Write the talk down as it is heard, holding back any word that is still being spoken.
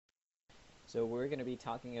So we're going to be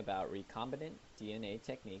talking about recombinant DNA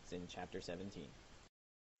techniques in Chapter 17.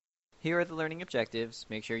 Here are the learning objectives.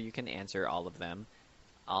 Make sure you can answer all of them.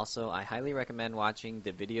 Also, I highly recommend watching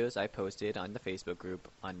the videos I posted on the Facebook group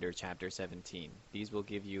under Chapter 17. These will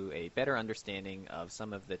give you a better understanding of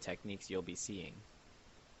some of the techniques you'll be seeing.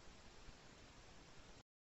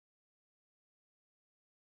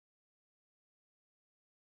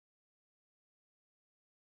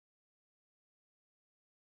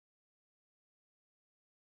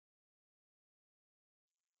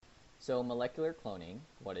 So molecular cloning,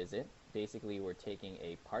 what is it? Basically, we're taking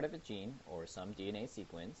a part of a gene or some DNA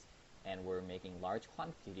sequence and we're making large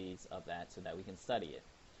quantities of that so that we can study it.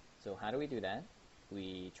 So how do we do that?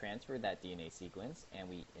 We transfer that DNA sequence and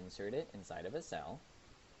we insert it inside of a cell.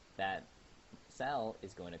 That cell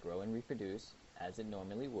is going to grow and reproduce as it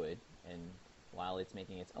normally would, and while it's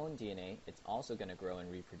making its own DNA, it's also going to grow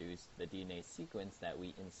and reproduce the DNA sequence that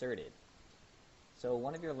we inserted. So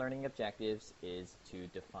one of your learning objectives is to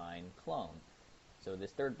define clone. So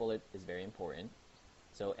this third bullet is very important.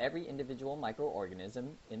 So every individual microorganism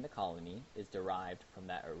in the colony is derived from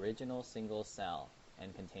that original single cell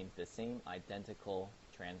and contains the same identical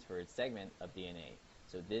transferred segment of DNA.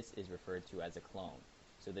 So this is referred to as a clone.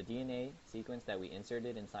 So the DNA sequence that we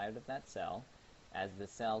inserted inside of that cell, as the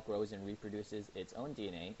cell grows and reproduces its own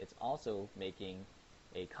DNA, it's also making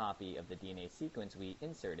a copy of the DNA sequence we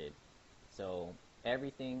inserted. So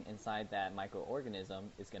everything inside that microorganism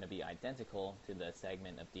is going to be identical to the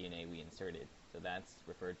segment of DNA we inserted. So that's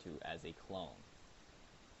referred to as a clone.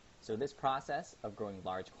 So this process of growing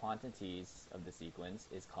large quantities of the sequence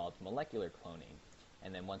is called molecular cloning.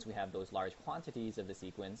 And then once we have those large quantities of the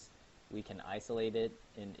sequence, we can isolate it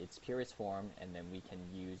in its purest form, and then we can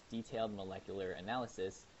use detailed molecular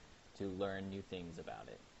analysis to learn new things about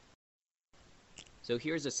it. So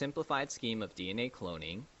here's a simplified scheme of DNA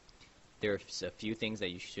cloning. There's a few things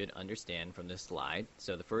that you should understand from this slide.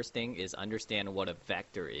 So the first thing is understand what a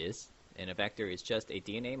vector is. And a vector is just a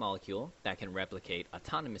DNA molecule that can replicate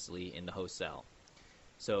autonomously in the host cell.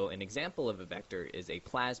 So an example of a vector is a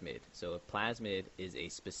plasmid. So a plasmid is a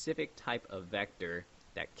specific type of vector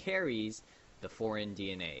that carries the foreign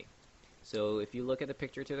DNA. So if you look at the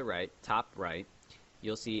picture to the right, top right,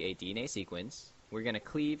 you'll see a DNA sequence. We're going to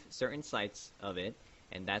cleave certain sites of it,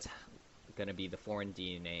 and that's going to be the foreign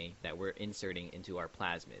DNA that we're inserting into our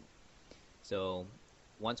plasmid. So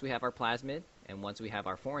once we have our plasmid and once we have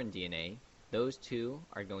our foreign DNA, those two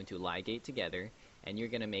are going to ligate together, and you're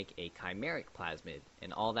going to make a chimeric plasmid.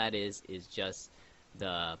 And all that is just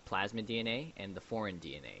the plasmid DNA and the foreign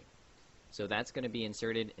DNA. So that's going to be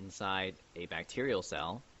inserted inside a bacterial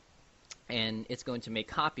cell, and it's going to make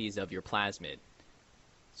copies of your plasmid.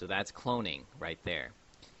 So that's cloning right there.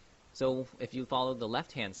 So if you follow the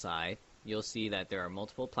left-hand side, you'll see that there are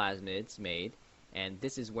multiple plasmids made, and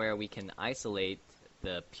this is where we can isolate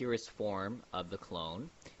the purest form of the clone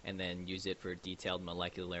and then use it for detailed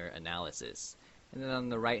molecular analysis. And then on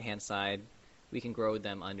the right-hand side, we can grow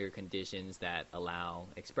them under conditions that allow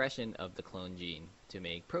expression of the clone gene to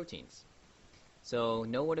make proteins. So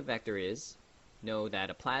know what a vector is, know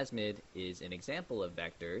that a plasmid is an example of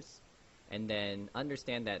vectors, and then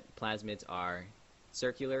understand that plasmids are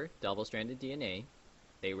circular double-stranded DNA.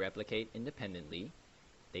 They replicate independently,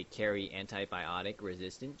 they carry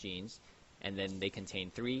antibiotic-resistant genes, and then they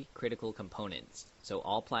contain three critical components. So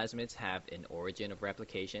all plasmids have an origin of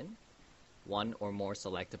replication, one or more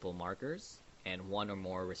selectable markers, and one or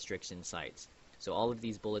more restriction sites. So all of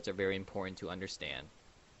these bullets are very important to understand.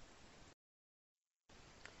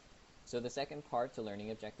 So the second part to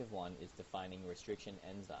learning objective 1 is defining restriction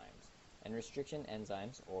enzymes. And restriction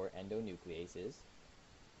enzymes, or endonucleases,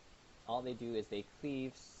 all they do is they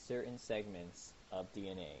cleave certain segments of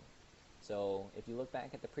DNA. So if you look back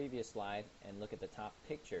at the previous slide and look at the top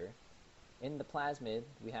picture, in the plasmid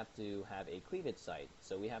we have to have a cleavage site.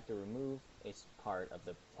 So we have to remove a part of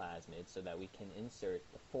the plasmid so that we can insert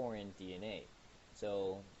the foreign DNA.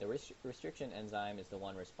 So the restriction enzyme is the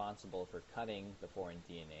one responsible for cutting the foreign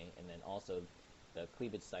DNA, and then also the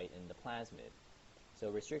cleavage site in the plasmid. So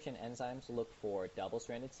restriction enzymes look for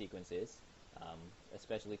double-stranded sequences,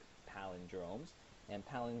 especially palindromes. And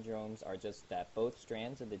palindromes are just that both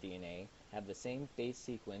strands of the DNA have the same base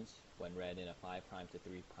sequence when read in a 5' to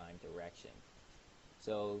 3' direction.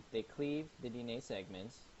 So they cleave the DNA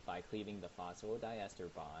segments by cleaving the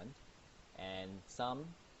phosphodiester bond, and some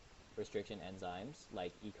restriction enzymes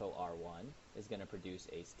like EcoR1 is going to produce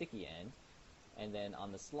a sticky end, and then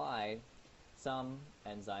on the slide some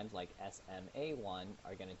enzymes like SMA1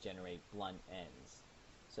 are going to generate blunt ends.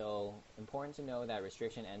 So important to know that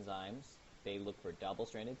restriction enzymes, they look for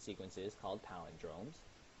double-stranded sequences called palindromes,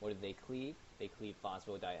 What do they cleave? They cleave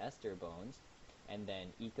phosphodiester bonds, and then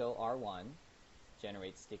EcoR1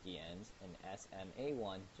 generates sticky ends, and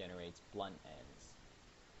SMA1 generates blunt ends.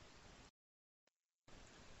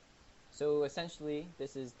 So essentially,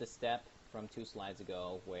 this is the step from 2 slides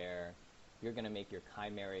ago where you're going to make your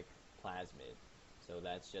chimeric plasmid. So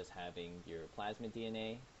that's just having your plasmid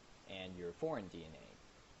DNA and your foreign DNA.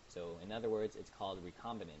 So in other words, it's called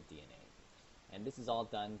recombinant DNA. And this is all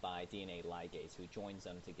done by DNA ligase, who joins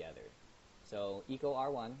them together. So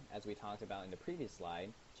EcoR1, as we talked about in the previous slide,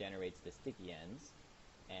 generates the sticky ends,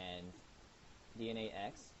 and DNA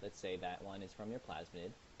X, let's say that one is from your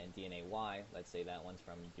plasmid, and DNA Y, let's say that one's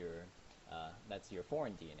from your that's your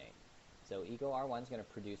foreign DNA. So EcoR1 is going to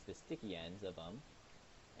produce the sticky ends of them,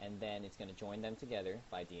 and then it's going to join them together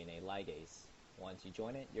by DNA ligase. Once you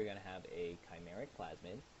join it, you're going to have a chimeric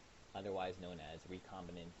plasmid, otherwise known as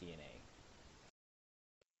recombinant DNA.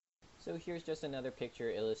 So here's just another picture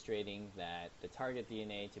illustrating that the target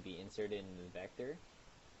DNA to be inserted in the vector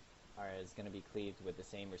is going to be cleaved with the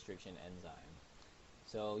same restriction enzyme.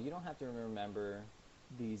 So you don't have to remember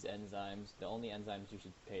these enzymes. The only enzymes you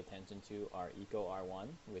should pay attention to are EcoR1,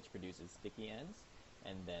 which produces sticky ends,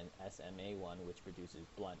 and then SMA1, which produces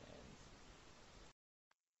blunt ends.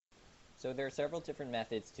 So there are several different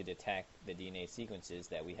methods to detect the DNA sequences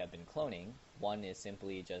that we have been cloning. One is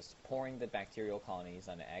simply just pouring the bacterial colonies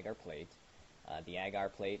on an agar plate. The agar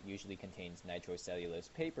plate usually contains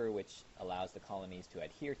nitrocellulose paper, which allows the colonies to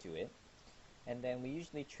adhere to it. And then we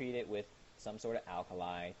usually treat it with some sort of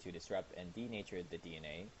alkali to disrupt and denature the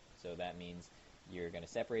DNA. So that means you're going to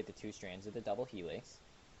separate the 2 strands of the double helix.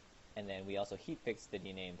 And then we also heat fix the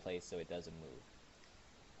DNA in place so it doesn't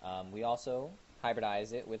move. We also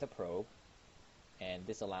hybridize it with a probe, and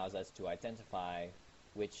this allows us to identify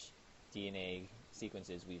which DNA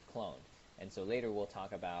sequences we've cloned. And so later we'll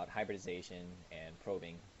talk about hybridization and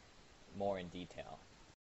probing more in detail.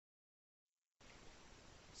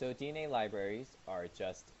 So DNA libraries are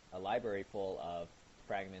just a library full of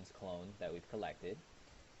fragments cloned that we've collected.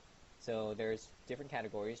 So there's different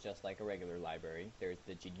categories, just like a regular library. There's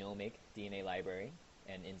the genomic DNA library,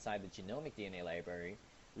 and inside the genomic DNA library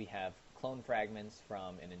we have clone fragments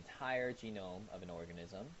from an entire genome of an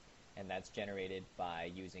organism, and that's generated by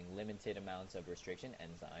using limited amounts of restriction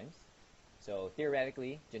enzymes. So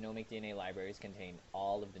theoretically, genomic DNA libraries contain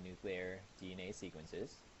all of the nuclear DNA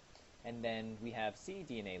sequences. And then we have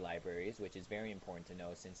cDNA libraries, which is very important to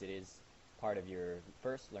know since it is part of your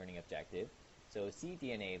first learning objective. So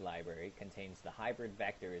cDNA library contains the hybrid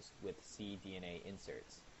vectors with cDNA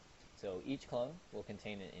inserts. So each clone will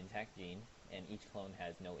contain an intact gene, and each clone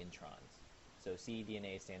has no introns. So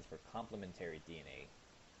cDNA stands for complementary DNA.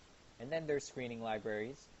 And then there's screening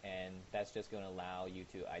libraries, and that's just going to allow you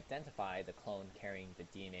to identify the clone carrying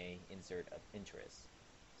the DNA insert of interest.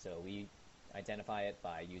 So we identify it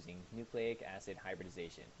by using nucleic acid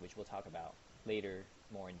hybridization, which we'll talk about later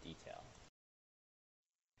more in detail.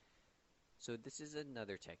 So this is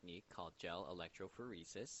another technique called gel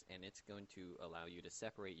electrophoresis, and it's going to allow you to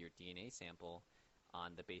separate your DNA sample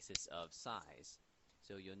on the basis of size.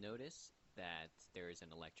 So you'll notice that there is an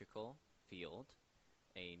electrical field,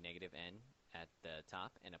 a negative N at the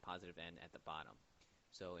top and a positive N at the bottom.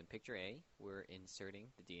 So in picture A, we're inserting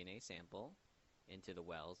the DNA sample into the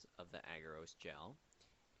wells of the agarose gel,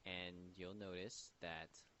 and you'll notice that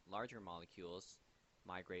larger molecules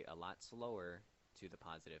migrate a lot slower to the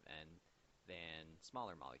positive N than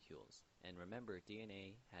smaller molecules. And remember,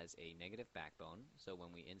 DNA has a negative backbone, so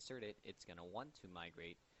when we insert it, it's going to want to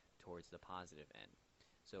migrate towards the positive N.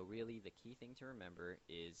 So really the key thing to remember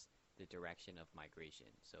is the direction of migration.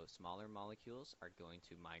 So smaller molecules are going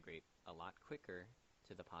to migrate a lot quicker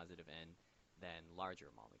to the positive N than larger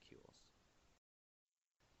molecules.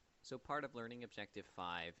 So part of learning objective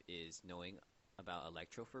 5 is knowing about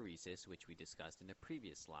electrophoresis, which we discussed in the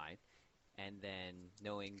previous slide, and then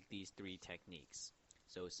knowing these 3 techniques.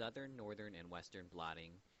 So southern, northern, and western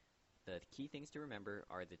blotting, the key things to remember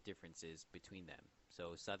are the differences between them.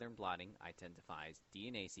 So southern blotting identifies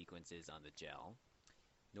DNA sequences on the gel,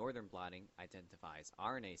 northern blotting identifies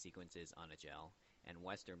RNA sequences on a gel, and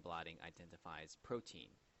western blotting identifies protein.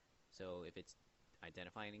 So if it's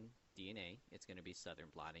identifying DNA, it's going to be southern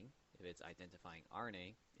blotting. If it's identifying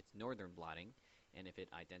RNA, it's northern blotting. And if it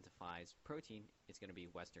identifies protein, it's going to be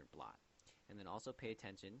western blot. And then also pay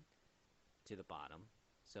attention to the bottom.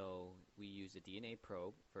 So we use a DNA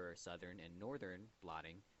probe for southern and northern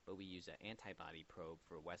blotting, but we use an antibody probe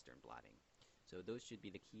for western blotting. So those should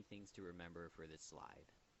be the key things to remember for this slide.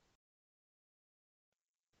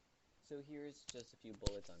 So here's just a few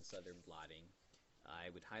bullets on southern blotting.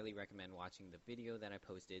 I would highly recommend watching the video that I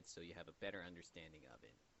posted so you have a better understanding of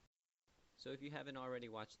it. So if you haven't already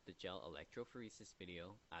watched the gel electrophoresis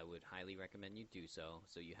video, I would highly recommend you do so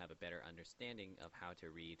you have a better understanding of how to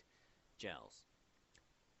read gels.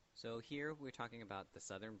 So here we're talking about the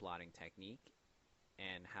southern blotting technique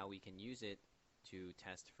and how we can use it to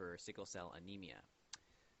test for sickle cell anemia.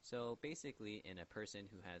 So basically, in a person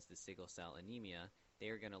who has the sickle cell anemia, they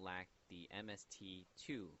are going to lack the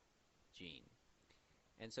MST2 gene.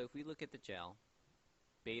 And so if we look at the gel,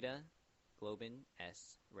 beta globin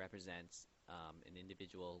S represents an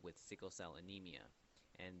individual with sickle cell anemia,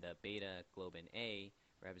 and the beta globin A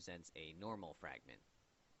represents a normal fragment.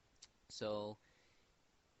 So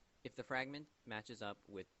if the fragment matches up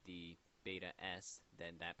with the beta S,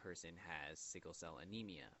 then that person has sickle cell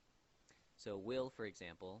anemia. So Will, for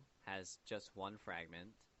example, has just one fragment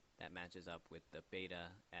that matches up with the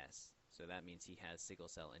beta S, so that means he has sickle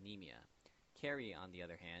cell anemia. Carrie, on the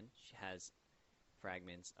other hand, she has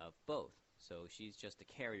fragments of both, so she's just a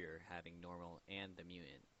carrier having normal and the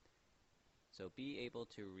mutant. So be able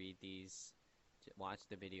to read these, watch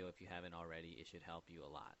the video if you haven't already, it should help you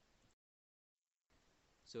a lot.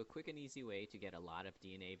 So a quick and easy way to get a lot of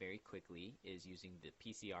DNA very quickly is using the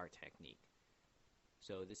PCR technique.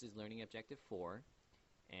 So this is Learning Objective 4,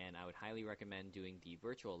 and I would highly recommend doing the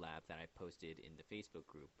virtual lab that I posted in the Facebook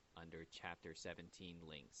group under Chapter 17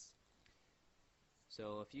 links.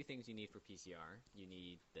 So a few things you need for PCR. You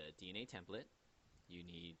need the DNA template, you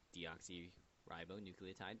need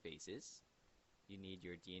deoxyribonucleotide bases, you need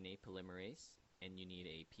your DNA polymerase, and you need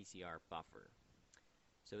a PCR buffer.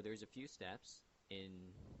 So there's a few steps.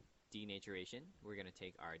 In denaturation, we're going to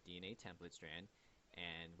take our DNA template strand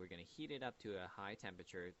and we're going to heat it up to a high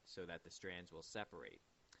temperature so that the strands will separate.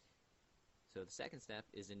 So the second step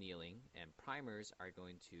is annealing, and primers are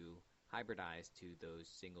going to hybridize to those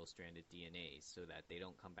single-stranded DNAs so that they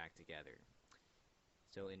don't come back together.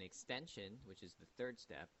 So in extension, which is the third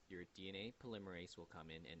step, your DNA polymerase will come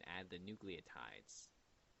in and add the nucleotides.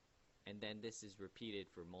 And then this is repeated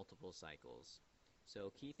for multiple cycles.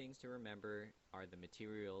 So key things to remember are the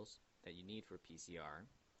materials that you need for PCR,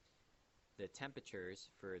 the temperatures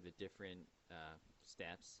for the different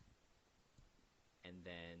steps, and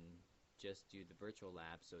then just do the virtual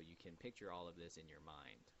lab so you can picture all of this in your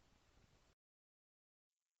mind.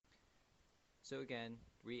 So again,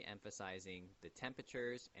 re-emphasizing the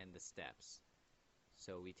temperatures and the steps.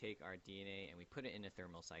 So we take our DNA and we put it in a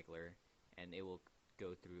thermal cycler, and it will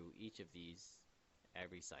go through each of these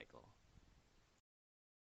every cycle.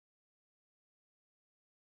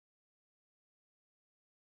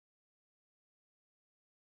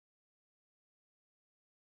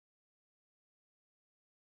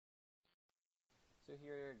 So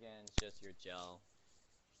here again, it's just your gel.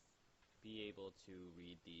 Be able to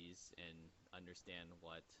read these and understand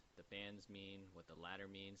what the bands mean, what the ladder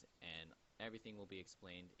means, and everything will be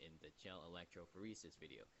explained in the gel electrophoresis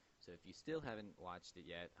video. So if you still haven't watched it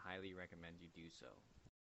yet, highly recommend you do so.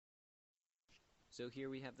 So here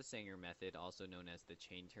we have the Sanger method, also known as the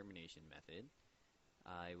chain termination method.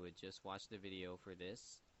 I would just watch the video for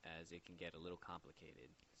this, as it can get a little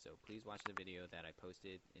complicated. So please watch the video that I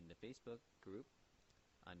posted in the Facebook group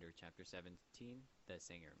under Chapter 17, the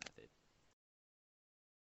Sanger method.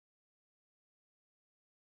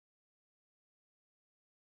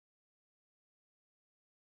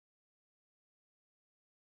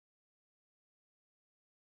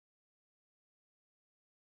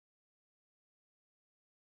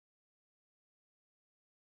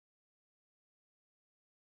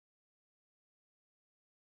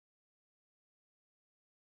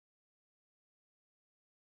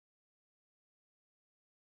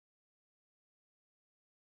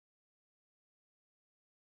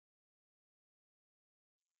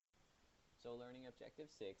 So learning objective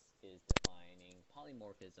 6 is defining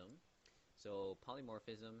polymorphism. So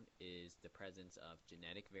polymorphism is the presence of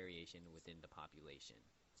genetic variation within the population.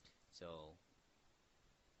 So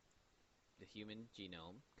the human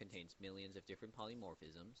genome contains millions of different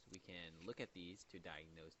polymorphisms. We can look at these to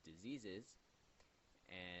diagnose diseases,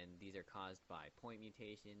 and these are caused by point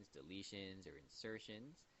mutations, deletions, or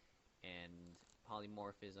insertions. And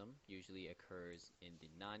polymorphism usually occurs in the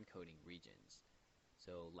non-coding regions.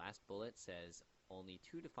 So last bullet says only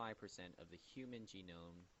 2 to 5% of the human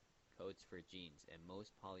genome codes for genes, and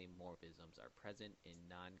most polymorphisms are present in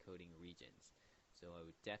non-coding regions. So I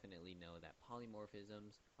would definitely know that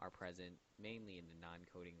polymorphisms are present mainly in the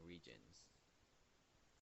non-coding regions.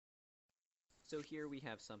 So here we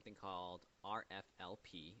have something called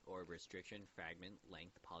RFLP, or Restriction Fragment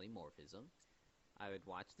Length Polymorphism. I would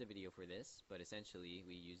watch the video for this, but essentially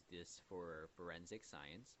we use this for forensic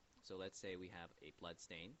science. So let's say we have a blood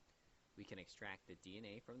stain. We can extract the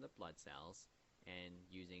DNA from the blood cells, and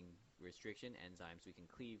using restriction enzymes, we can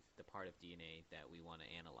cleave the part of DNA that we want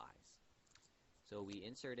to analyze. So we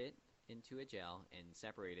insert it into a gel and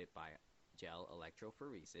separate it by gel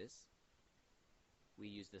electrophoresis. We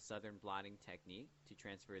use the southern blotting technique to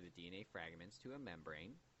transfer the DNA fragments to a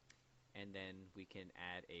membrane, and then we can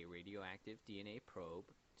add a radioactive DNA probe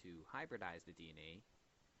to hybridize the DNA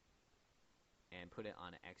and put it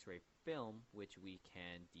on an X-ray film, which we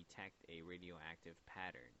can detect a radioactive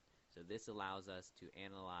pattern. So this allows us to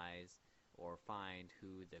analyze or find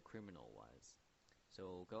who the criminal was.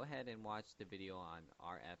 So go ahead and watch the video on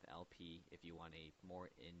RFLP if you want a more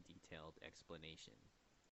in-detailed explanation.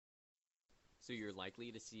 So you're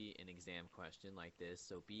likely to see an exam question like this,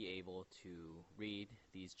 so be able to read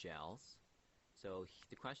these gels. So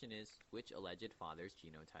the question is, which alleged father's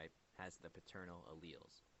genotype has the paternal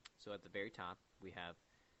alleles? So at the very top, we have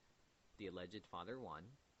the alleged father 1,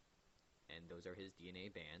 and those are his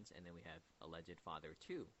DNA bands, and then we have alleged father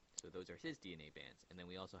 2, so those are his DNA bands, and then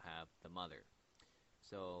we also have the mother.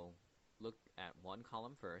 So look at one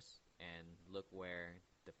column first, and look where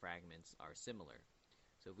the fragments are similar.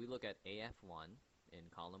 So if we look at AF1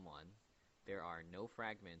 in column 1, there are no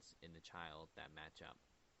fragments in the child that match up.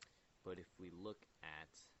 But if we look at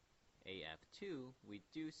AF2, we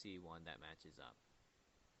do see one that matches up.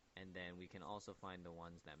 And then we can also find the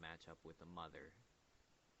ones that match up with the mother.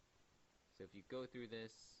 So if you go through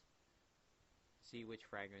this, see which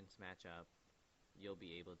fragments match up, you'll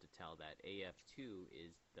be able to tell that AF2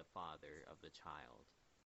 is the father of the child.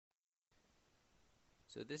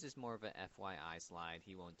 So this is more of a FYI slide.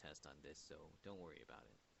 He won't test on this, so don't worry about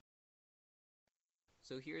it.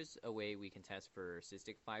 So here's a way we can test for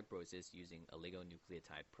cystic fibrosis using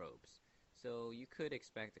oligonucleotide probes. So you could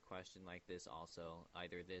expect a question like this also,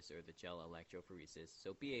 either this or the gel electrophoresis,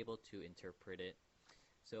 so be able to interpret it.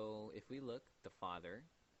 So if we look, the father,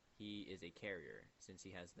 he is a carrier since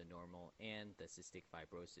he has the normal and the cystic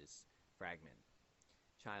fibrosis fragment.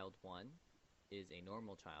 Child 1 is a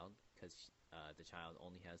normal child because the child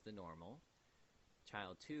only has the normal.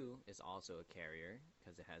 Child 2 is also a carrier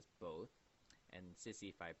because it has both. And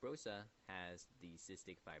Sissy fibrosa has the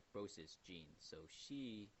cystic fibrosis gene, so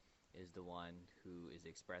she is the one who is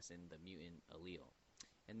expressing the mutant allele.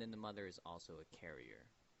 And then the mother is also a carrier.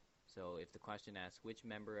 So if the question asks which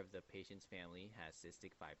member of the patient's family has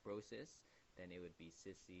cystic fibrosis, then it would be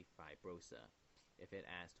Sissy fibrosa. If it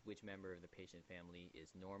asked which member of the patient family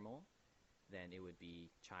is normal, then it would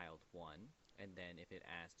be child 1. And then if it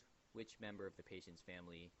asked which member of the patient's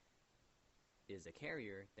family is a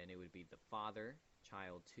carrier, then it would be the father,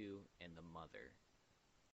 child 2, and the mother.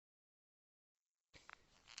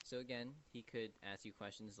 So again, he could ask you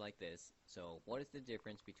questions like this. So what is the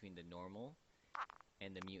difference between the normal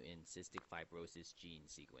and the mutant cystic fibrosis gene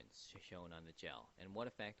sequence shown on the gel? And what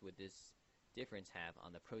effect would this difference have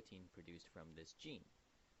on the protein produced from this gene?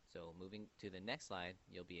 So moving to the next slide,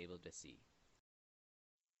 you'll be able to see.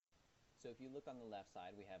 So if you look on the left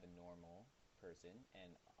side, we have a normal person,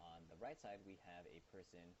 and on the right side, we have a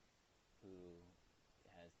person who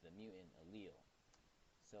has the mutant allele.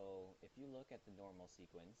 So if you look at the normal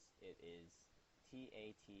sequence, it is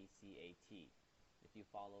TATCAT. If you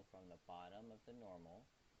follow from the bottom of the normal,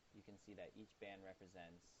 you can see that each band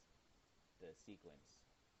represents the sequence.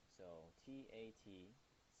 So TATCAT,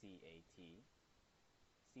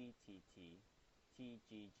 CTT,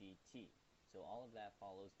 TGGT. So all of that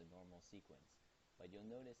follows the normal sequence. But you'll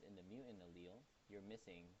notice in the mutant allele, you're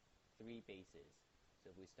missing 3 bases.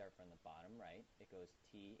 So if we start from the bottom right, it goes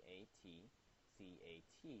TAT,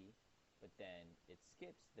 CAT, but then it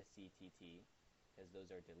skips the CTT because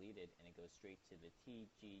those are deleted and it goes straight to the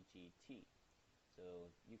TGGT.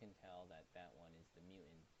 So you can tell that that one is the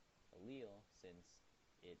mutant allele since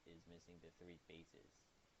it is missing the 3 bases.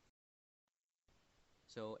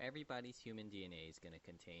 So everybody's human DNA is going to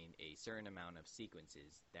contain a certain amount of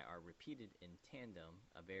sequences that are repeated in tandem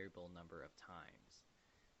a variable number of times.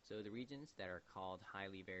 So the regions that are called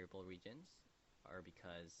highly variable regions are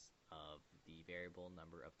because of the variable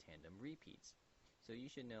number of tandem repeats. So you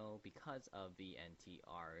should know because of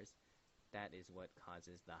VNTRs, that is what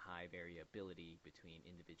causes the high variability between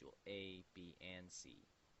individual A, B, and C.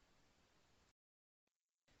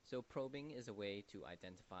 So probing is a way to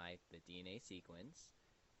identify the DNA sequence.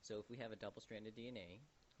 So if we have a double-stranded DNA,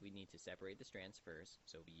 we need to separate the strands first,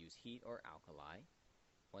 so we use heat or alkali.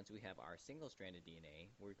 Once we have our single-stranded DNA,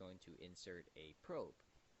 we're going to insert a probe.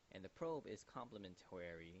 And the probe is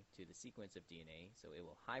complementary to the sequence of DNA, so it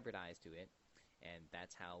will hybridize to it, and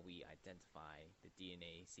that's how we identify the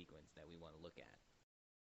DNA sequence that we want to look at.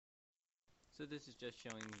 So this is just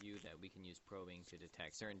showing you that we can use probing to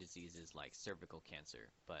detect certain diseases like cervical cancer,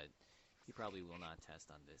 but you probably will not test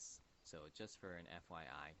on this. so just for an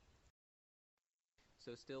FYI.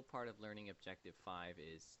 So still part of learning objective 5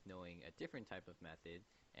 is knowing a different type of method,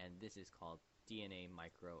 and this is called DNA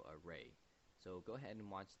microarray. So go ahead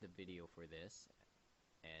and watch the video for this,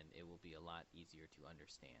 and it will be a lot easier to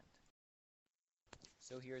understand.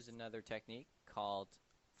 So here's another technique called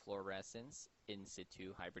fluorescence in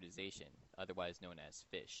situ hybridization, otherwise known as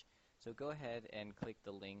FISH. So go ahead and click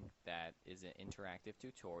the link that is an interactive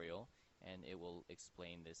tutorial, and it will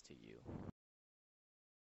explain this to you.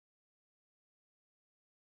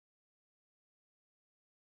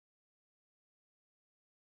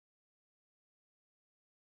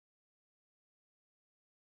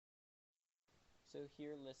 So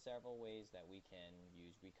here lists several ways that we can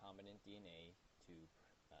use recombinant DNA to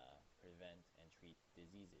prevent and treat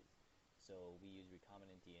diseases. So we use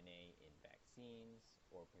recombinant DNA in vaccines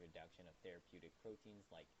or production of therapeutic proteins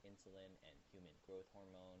like insulin and human growth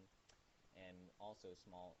hormone, and also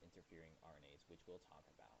small interfering RNAs, which we'll talk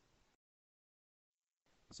about.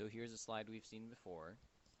 So here's a slide we've seen before.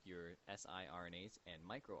 Your siRNAs and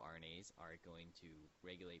microRNAs are going to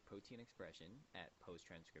regulate protein expression at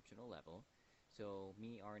post-transcriptional level. So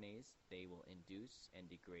mRNAs, they will induce and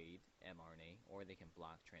degrade mRNA, or they can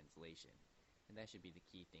block translation. And that should be the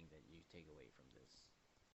key thing that you take away from this.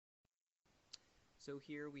 So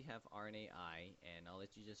here we have RNAi, and I'll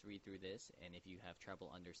let you just read through this, and if you have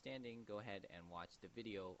trouble understanding, go ahead and watch the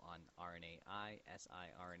video on RNAi,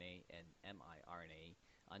 siRNA, and miRNA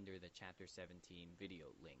under the Chapter 17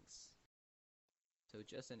 video links. So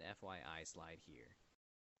just an FYI slide here.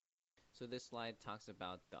 So this slide talks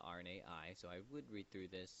about the RNAi, so I would read through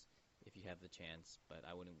this if you have the chance, but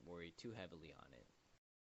I wouldn't worry too heavily on it.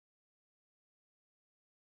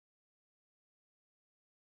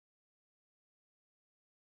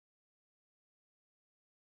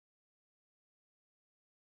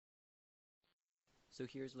 So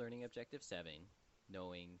here's learning objective 7,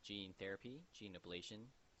 knowing gene therapy, gene ablation,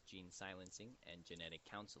 gene silencing, and genetic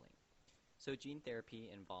counseling. So gene therapy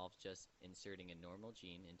involves just inserting a normal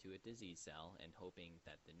gene into a disease cell and hoping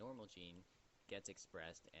that the normal gene gets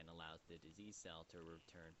expressed and allows the disease cell to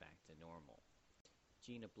return back to normal.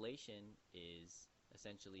 Gene ablation is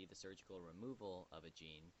essentially the surgical removal of a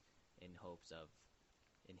gene in hopes of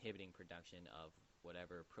inhibiting production of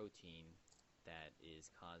whatever protein that is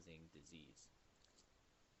causing disease.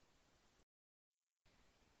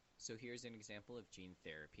 So here's an example of gene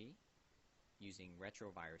therapy using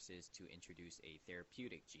retroviruses to introduce a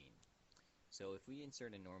therapeutic gene. So if we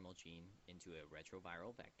insert a normal gene into a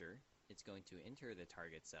retroviral vector, it's going to enter the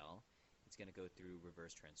target cell, it's going to go through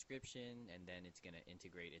reverse transcription, and then it's going to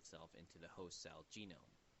integrate itself into the host cell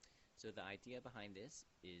genome. So the idea behind this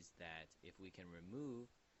is that if we can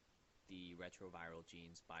remove the retroviral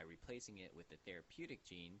genes by replacing it with the therapeutic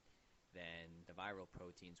gene, then the viral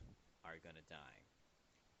proteins are going to die.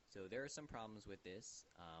 So there are some problems with this.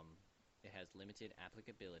 It has limited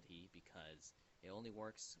applicability because it only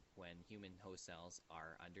works when human host cells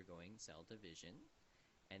are undergoing cell division,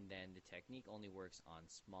 and then the technique only works on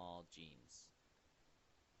small genes.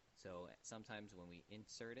 So sometimes when we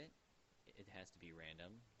insert it, it has to be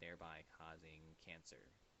random, thereby causing cancer.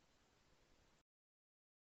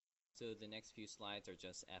 So the next few slides are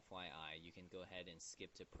just FYI. You can go ahead and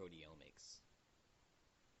skip to proteomics.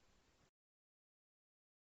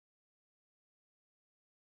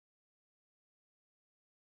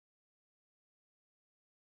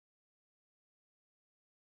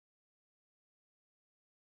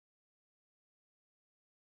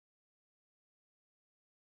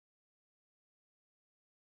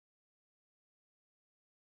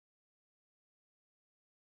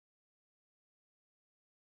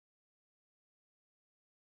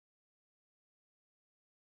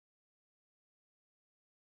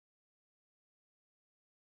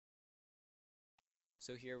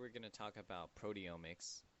 So here we're going to talk about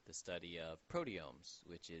proteomics, the study of proteomes,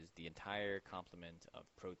 which is the entire complement of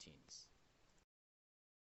proteins.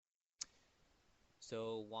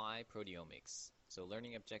 So why proteomics? So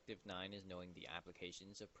learning objective 9 is knowing the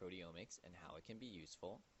applications of proteomics and how it can be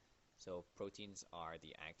useful. So proteins are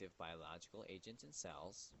the active biological agents in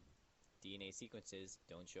cells. DNA sequences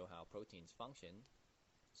don't show how proteins function,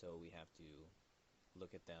 so we have to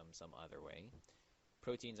look at them some other way.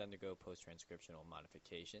 Proteins undergo post-transcriptional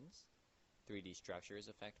modifications. 3D structures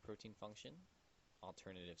affect protein function.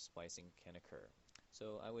 Alternative splicing can occur.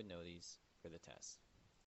 So I would know these for the test.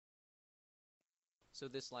 So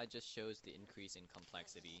this slide just shows the increase in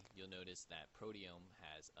complexity. You'll notice that proteome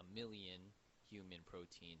has 1 million human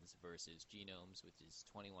proteins versus genomes, which is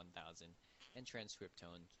 21,000, and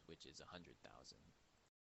transcriptomes, which is 100,000.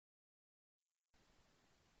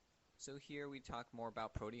 So here we talk more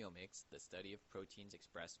about proteomics, the study of proteins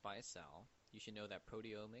expressed by a cell. You should know that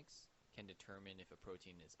proteomics can determine if a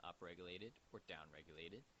protein is upregulated or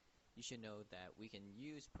downregulated. You should know that we can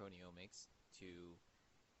use proteomics to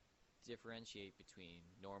differentiate between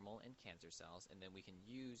normal and cancer cells, and then we can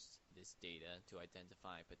use this data to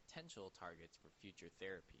identify potential targets for future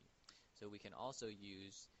therapy. So we can also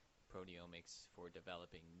use proteomics for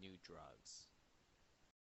developing new drugs.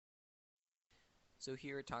 So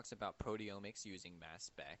here it talks about proteomics using mass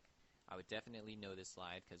spec. I would definitely know this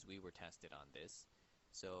slide because we were tested on this.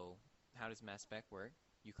 So how does mass spec work?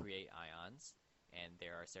 You create ions, and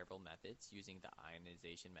there are several methods using the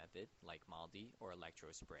ionization method like MALDI or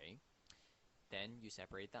electrospray. Then you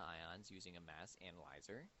separate the ions using a mass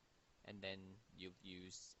analyzer, and then you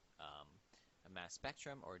use a mass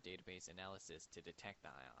spectrum or database analysis to detect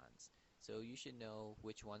the ions. So you should know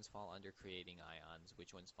which ones fall under creating ions,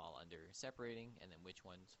 which ones fall under separating, and then which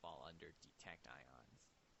ones fall under detect ions.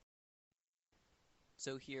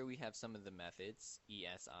 So here we have some of the methods,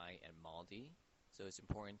 ESI and MALDI. So it's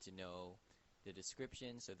important to know the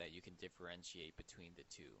description so that you can differentiate between the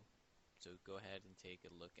two. So go ahead and take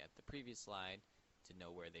a look at the previous slide to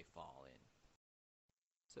know where they fall in.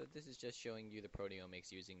 So this is just showing you the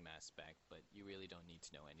proteomics using mass spec, but you really don't need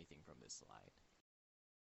to know anything from this slide.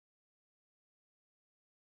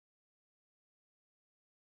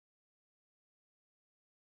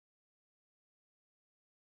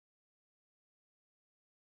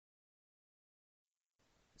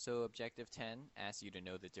 So Objective 10 asks you to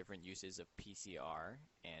know the different uses of PCR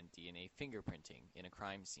and DNA fingerprinting in a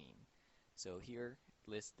crime scene. So here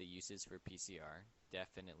lists the uses for PCR.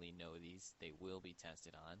 Definitely know these. They will be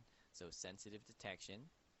tested on. So sensitive detection,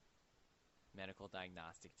 medical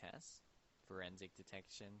diagnostic tests, forensic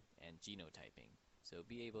detection, and genotyping. So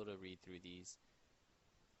be able to read through these.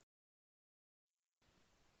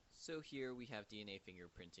 So here we have DNA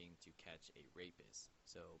fingerprinting to catch a rapist.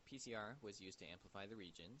 So PCR was used to amplify the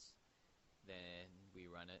regions. Then we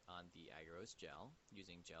run it on the agarose gel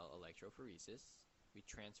using gel electrophoresis. We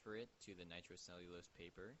transfer it to the nitrocellulose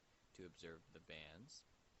paper to observe the bands.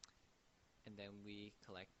 And then we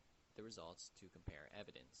collect the results to compare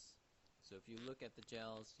evidence. So if you look at the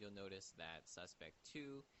gels, you'll notice that suspect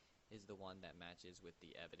 2 is the one that matches with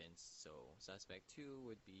the evidence. So suspect 2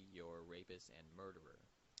 would be your rapist and murderer.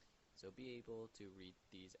 So be able to read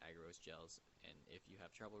these agarose gels, and if you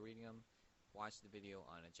have trouble reading them, watch the video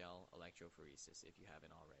on a gel electrophoresis if you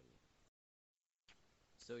haven't already.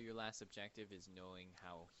 So your last objective is knowing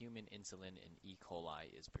how human insulin in E. coli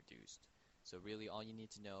is produced. So really all you need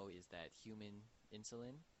to know is that human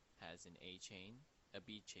insulin has an A chain, a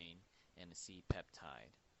B chain, and a C peptide.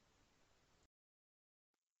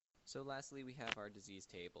 So lastly, we have our disease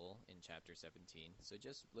table in chapter 17. So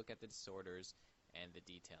just look at the disorders and the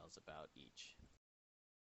details about each.